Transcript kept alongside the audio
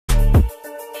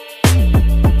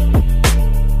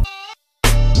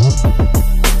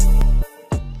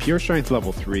Pure Strength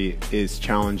Level 3 is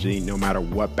challenging no matter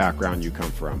what background you come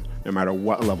from, no matter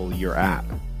what level you're at.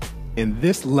 In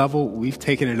this level, we've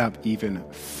taken it up even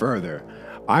further.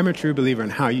 I'm a true believer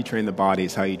in how you train the body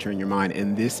is how you train your mind,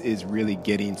 and this is really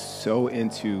getting so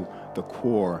into the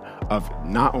core of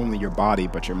not only your body,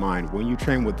 but your mind. When you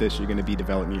train with this, you're going to be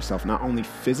developing yourself not only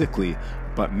physically,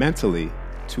 but mentally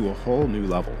to a whole new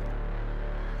level.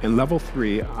 In Level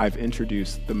 3, I've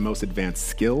introduced the most advanced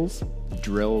skills,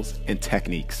 drills, and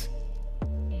techniques.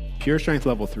 Pure Strength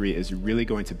Level 3 is really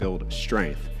going to build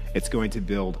strength. It's going to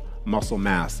build muscle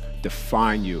mass,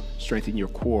 define you, strengthen your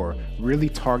core, really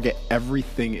target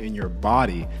everything in your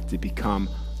body to become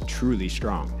truly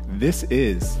strong. This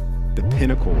is the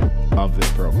pinnacle of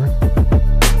this program.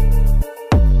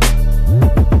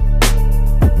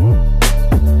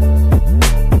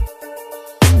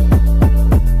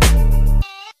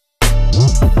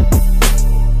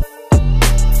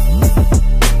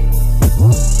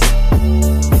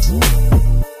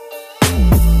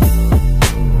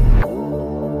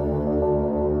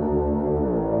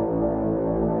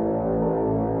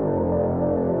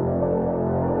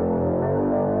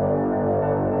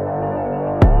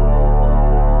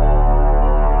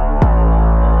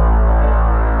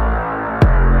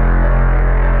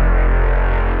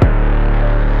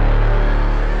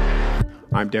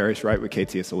 I'm Darius Wright with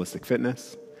KTS Holistic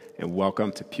Fitness, and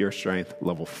welcome to Pure Strength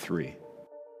Level 3.